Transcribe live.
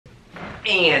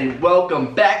And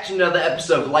welcome back to another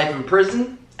episode of Life in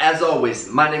Prison. As always,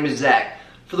 my name is Zach.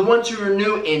 For the ones who are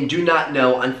new and do not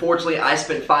know, unfortunately I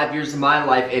spent 5 years of my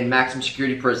life in maximum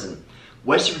security prison,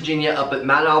 West Virginia, up at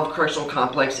Mount Olive Correctional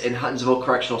Complex and Huntsville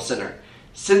Correctional Center.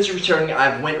 Since returning,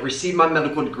 I've received my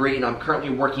medical degree and I'm currently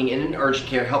working in an urgent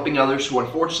care helping others who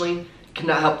unfortunately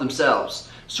cannot help themselves.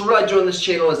 So what I do on this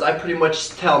channel is I pretty much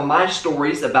tell my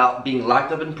stories about being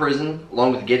locked up in prison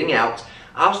along with getting out.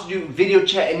 I also do video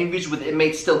chat interviews with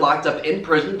inmates still locked up in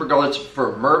prison, regardless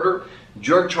for murder,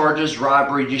 drug charges,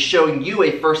 robbery, just showing you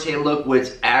a first-hand look what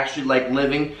it's actually like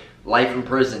living life in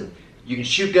prison. You can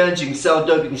shoot guns, you can sell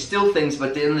dope, you can steal things, but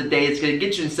at the end of the day, it's going to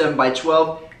get you in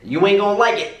 7x12. You ain't gonna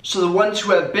like it. So the ones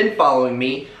who have been following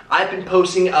me, I've been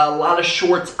posting a lot of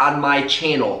shorts on my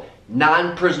channel,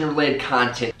 non-prison related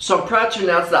content. So I'm proud to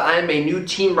announce that I am a new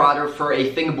team rider for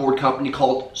a fingerboard company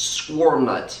called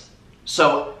Squirrelnut.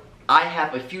 So I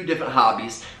have a few different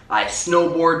hobbies. I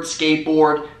snowboard,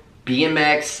 skateboard,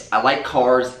 BMX, I like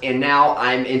cars, and now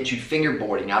I'm into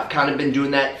fingerboarding. I've kind of been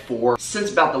doing that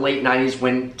since about the late 90s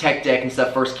when Tech Deck and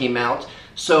stuff first came out.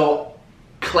 So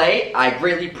Clay, I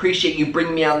greatly appreciate you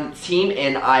bringing me on the team,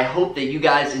 and I hope that you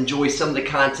guys enjoy some of the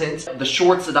content. The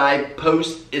shorts that I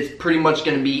post is pretty much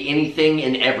going to be anything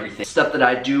and everything. Stuff that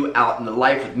I do out in the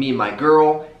life with me and my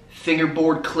girl,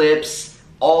 fingerboard clips,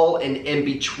 all in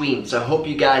between. So I hope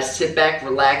you guys sit back,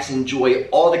 relax, and enjoy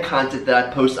all the content that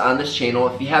I post on this channel.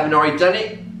 If you haven't already done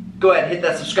it, go ahead and hit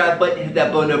that subscribe button, hit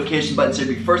that bell notification button so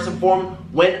you'll be first informed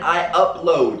when I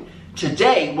upload.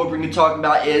 Today, what we're going to be talking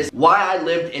about is why I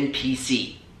lived in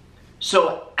PC.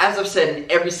 So, as I've said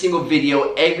in every single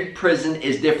video, every prison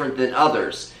is different than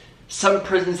others. Some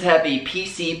prisons have a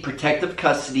PC protective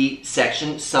custody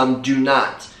section, some do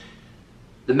not.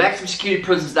 The maximum security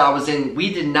prisons that I was in,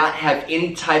 we did not have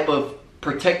any type of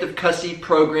protective custody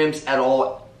programs at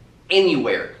all,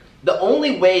 anywhere. The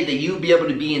only way that you'd be able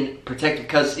to be in protective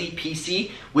custody,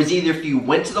 PC, was either if you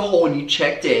went to the hole and you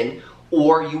checked in,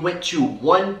 or you went to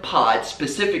one pod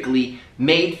specifically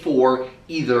made for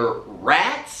either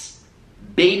rats,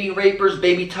 baby rapers,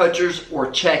 baby touchers, or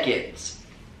check-ins.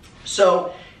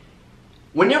 So,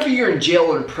 whenever you're in jail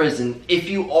or in prison, if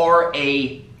you are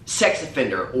a sex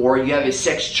offender, or you have a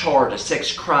sex charge, a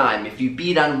sex crime, if you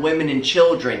beat on women and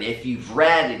children, if you've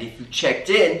ratted, if you've checked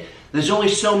in, there's only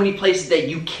so many places that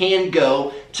you can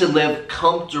go to live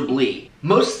comfortably.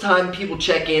 Most of the time people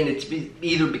check in, it's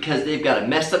either because they've got a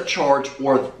messed up charge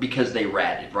or because they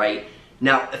ratted, right?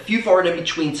 Now, a few far in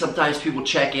between, sometimes people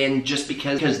check in just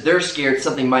because they're scared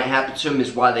something might happen to them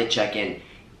is why they check in.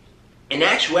 In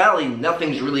actuality,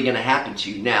 nothing's really going to happen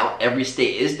to you. Now, every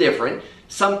state is different.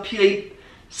 Some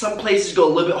places go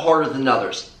a little bit harder than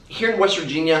others. Here in West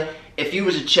Virginia, if you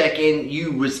was to check in,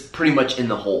 you was pretty much in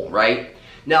the hole, right?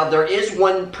 Now, there is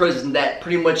one prison that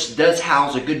pretty much does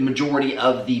house a good majority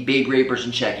of the baby rapers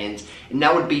and check-ins, and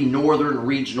that would be Northern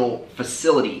Regional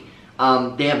Facility.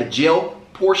 They have a jail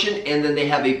portion, and then they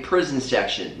have a prison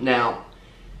section. Now,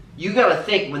 you gotta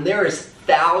think, when there is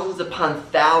thousands upon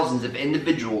thousands of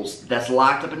individuals that's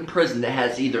locked up in prison that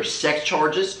has either sex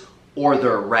charges or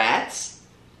they're rats,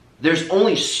 there's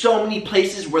only so many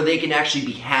places where they can actually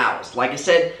be housed. Like I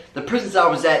said, the prisons I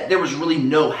was at, there was really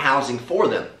no housing for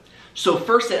them. So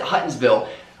first at Huntsville,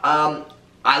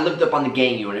 I lived up on the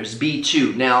gang unit. It was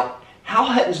B2. Now, how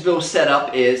Huntsville was set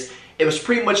up is, it was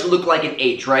pretty much looked like an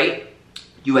H, right?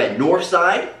 You had north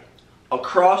side, a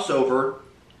crossover,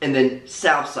 and then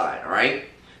south side, alright?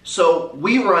 So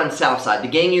we were on south side. The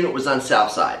gang unit was on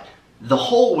south side. The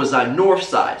hole was on north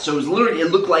side. So it was literally,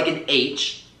 it looked like an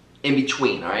H in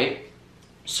between, alright?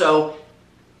 So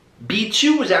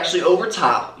B2 was actually over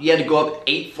top. You had to go up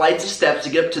 8 flights of steps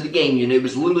to get up to the gang unit. It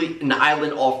was literally an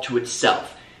island off to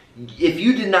itself. If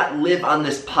you did not live on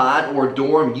this pod or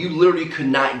dorm, you literally could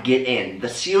not get in. The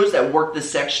COs that work this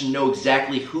section know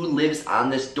exactly who lives on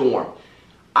this dorm.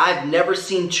 I've never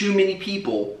seen too many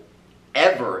people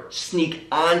ever sneak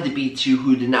onto B2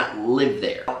 who did not live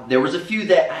there. There was a few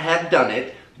that have done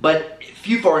it, but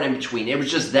few far in between. It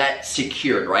was just that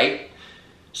secured, right?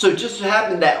 So it just so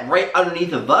happened that right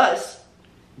underneath of us,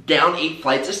 down 8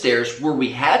 flights of stairs, where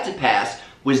we had to pass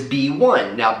was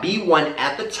B1. Now B1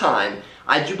 at the time,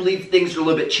 I do believe things are a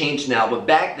little bit changed now, but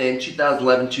back then,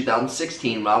 2011,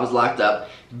 2016, when I was locked up,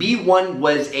 B1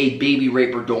 was a baby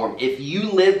raper dorm. If you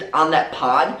lived on that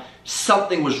pod,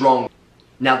 something was wrong.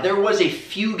 Now there was a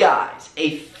few guys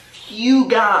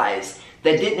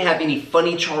that didn't have any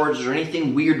funny charges or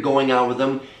anything weird going on with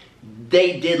them.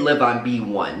 They did live on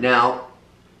B1. Now,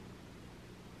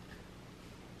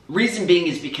 reason being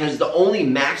is because the only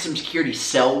maximum security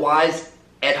cell-wise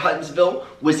at Huntsville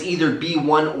was either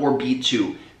B1 or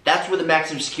B2. That's where the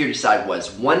maximum security side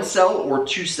was. 1 cell or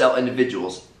 2 cell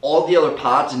individuals. All the other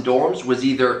pods and dorms was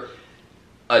either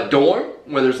a dorm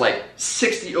where there's like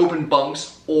 60 open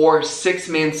bunks or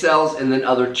 6-man cells and then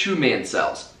other 2-man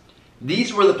cells.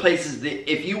 These were the places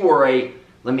that if you were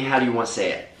how do you want to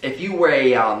say it? If you were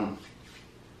a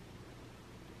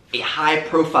high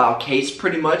profile case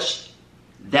pretty much,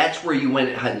 that's where you went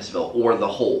at Huntsville or the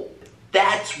Hole.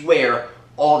 That's where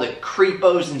all the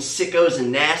creepos and sickos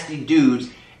and nasty dudes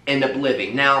end up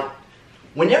living. Now,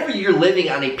 whenever you're living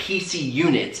on a PC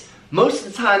unit, most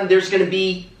of the time there's going to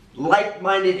be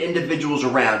like-minded individuals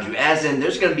around you, as in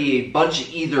there's going to be a bunch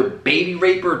of either baby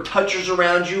raper touchers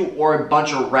around you or a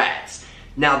bunch of rats.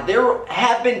 Now, there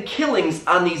have been killings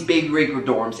on these baby raper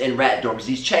dorms and rat dorms,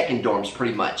 these check-in dorms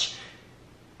pretty much.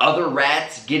 Other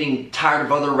rats getting tired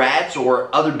of other rats,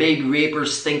 or other baby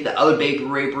rapers think that other baby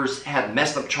rapers have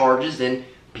messed up charges and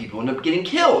people end up getting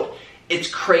killed. It's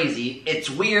crazy, it's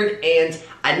weird, and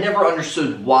I never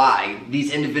understood why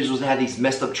these individuals that have these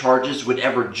messed up charges would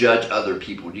ever judge other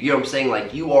people. Do you get what I'm saying?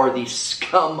 Like, you are the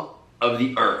scum of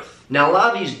the earth. Now, a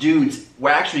lot of these dudes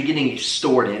were actually getting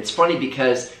extorted. It's funny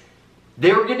because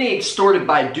they were getting extorted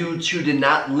by dudes who did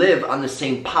not live on the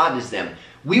same pod as them.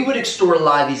 We would extort a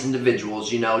lot of these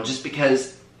individuals, you know, just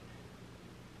because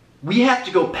we have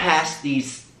to go past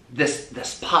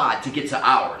this pod to get to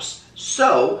ours.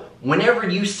 So, whenever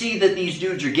you see that these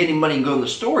dudes are getting money and go in the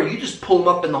store, you just pull them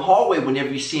up in the hallway whenever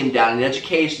you see them down in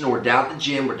education or down at the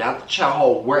gym or down at the chow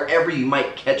hall, wherever you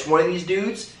might catch one of these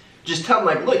dudes. Just tell them,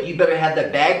 like, look, you better have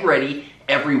that bag ready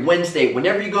every Wednesday.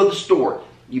 Whenever you go to the store,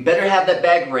 you better have that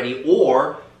bag ready,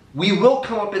 or we will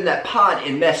come up in that pod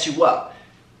and mess you up.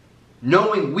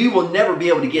 Knowing we will never be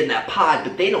able to get in that pod,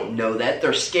 but they don't know that.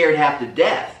 They're scared half to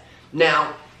death.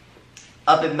 Now,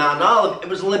 up at Mount Olive, it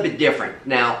was a little bit different.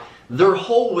 Now, their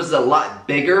hole was a lot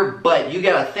bigger, but you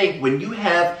gotta think, when you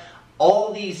have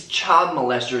all these child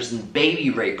molesters and baby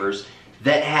rapers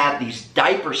that have these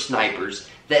diaper snipers,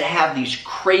 that have these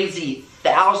crazy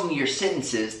 1,000-year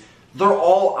sentences, they're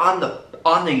all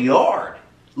on the yard.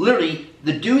 Literally,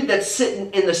 the dude that's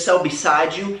sitting in the cell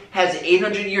beside you has an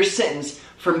 800-year sentence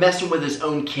for messing with his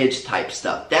own kids type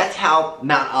stuff. That's how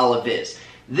Mount Olive is.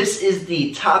 This is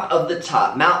the top of the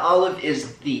top. Mount Olive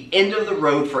is the end of the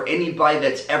road for anybody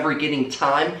that's ever getting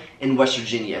time in West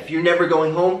Virginia. If you're never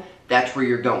going home, that's where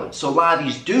you're going. So a lot of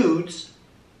these dudes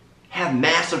have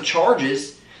massive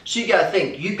charges. So you gotta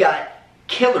think, you got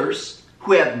killers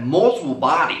who have multiple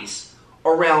bodies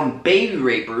around baby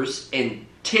rapers and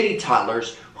titty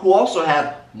toddlers who also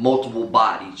have multiple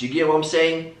bodies. You get what I'm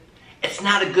saying? It's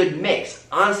not a good mix.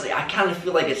 Honestly, I kind of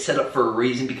feel like it's set up for a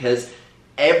reason, because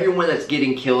everyone that's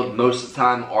getting killed most of the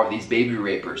time are these baby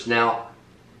rapers. Now,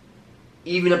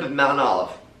 even up at Mount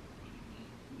Olive,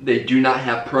 they do not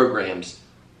have programs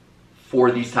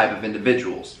for these type of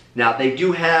individuals. Now, they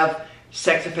do have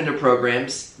sex offender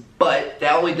programs, but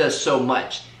that only does so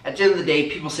much. At the end of the day,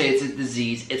 people say it's a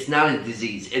disease. It's not a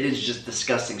disease. It is just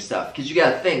disgusting stuff. Because you got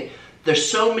to think, there's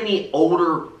so many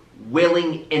older,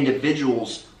 willing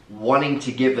individuals wanting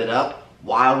to give it up.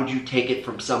 Why would you take it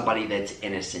from somebody that's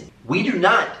innocent? We do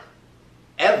not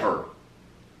ever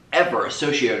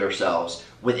associate ourselves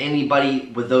with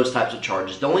anybody with those types of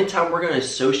charges. The only time we're going to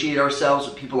associate ourselves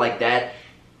with people like that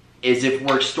is if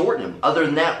we're extorting them. Other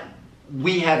than that,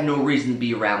 we have no reason to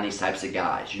be around these types of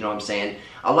guys. You know what I'm saying?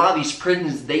 A lot of these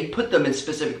prisons, they put them in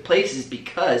specific places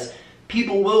because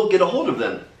people will get a hold of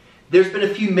them. There's been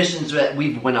a few missions that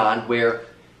we've went on where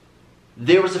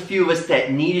there was a few of us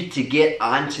that needed to get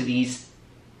onto these,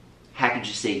 how could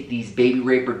you say, these baby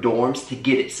raper dorms to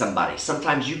get at somebody.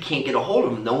 Sometimes you can't get a hold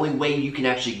of them. The only way you can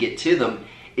actually get to them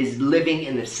is living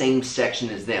in the same section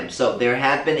as them. So there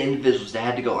have been individuals that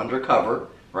had to go undercover,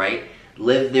 right?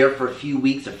 Live there for a few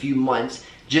weeks, a few months,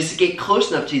 just to get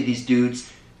close enough to these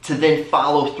dudes to then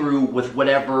follow through with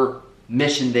whatever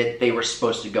mission that they were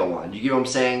supposed to go on. You get what I'm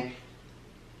saying?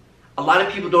 A lot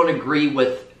of people don't agree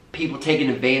with people taking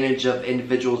advantage of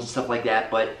individuals and stuff like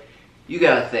that, but you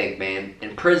gotta think, man,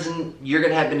 in prison, you're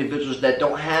gonna have individuals that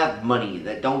don't have money,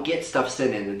 that don't get stuff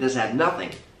sent in, that doesn't have nothing.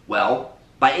 Well,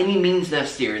 by any means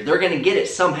necessary, they're gonna get it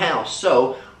somehow.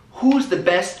 So, who's the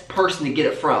best person to get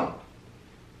it from?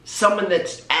 Someone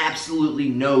that's absolutely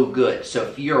no good. So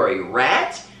if you're a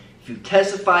rat, if you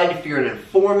testified, if you're an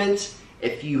informant,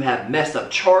 if you have messed up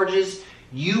charges,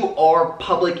 you are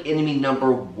public enemy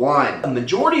number one. The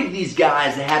majority of these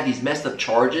guys that have these messed up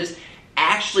charges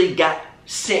actually got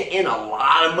sent in a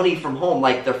lot of money from home,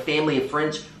 like their family and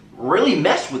friends really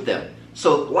messed with them.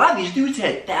 So a lot of these dudes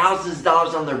had thousands of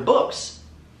dollars on their books.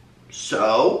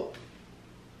 So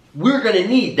we're gonna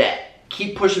need that.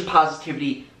 Keep pushing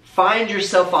positivity. Find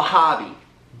yourself a hobby.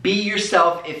 Be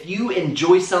yourself. If you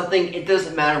enjoy something, it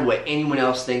doesn't matter what anyone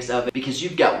else thinks of it, because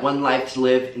you've got one life to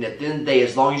live, and at the end of the day,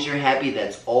 as long as you're happy,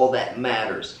 that's all that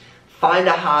matters. Find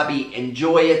a hobby,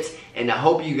 enjoy it, and I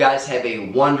hope you guys have a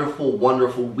wonderful,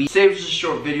 wonderful week. Today was just a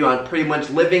short video on pretty much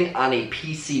living on a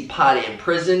PC pod in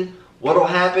prison. What'll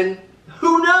happen?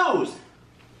 Who knows?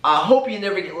 I hope you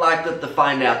never get locked up to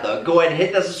find out though. Go ahead and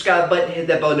hit that subscribe button, hit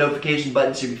that bell notification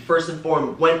button to be first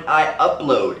informed when I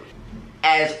upload.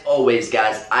 As always,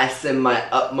 guys, I send my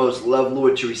utmost love,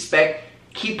 loyalty, respect.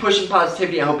 Keep pushing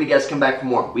positivity. I hope you guys come back for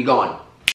more. We gone.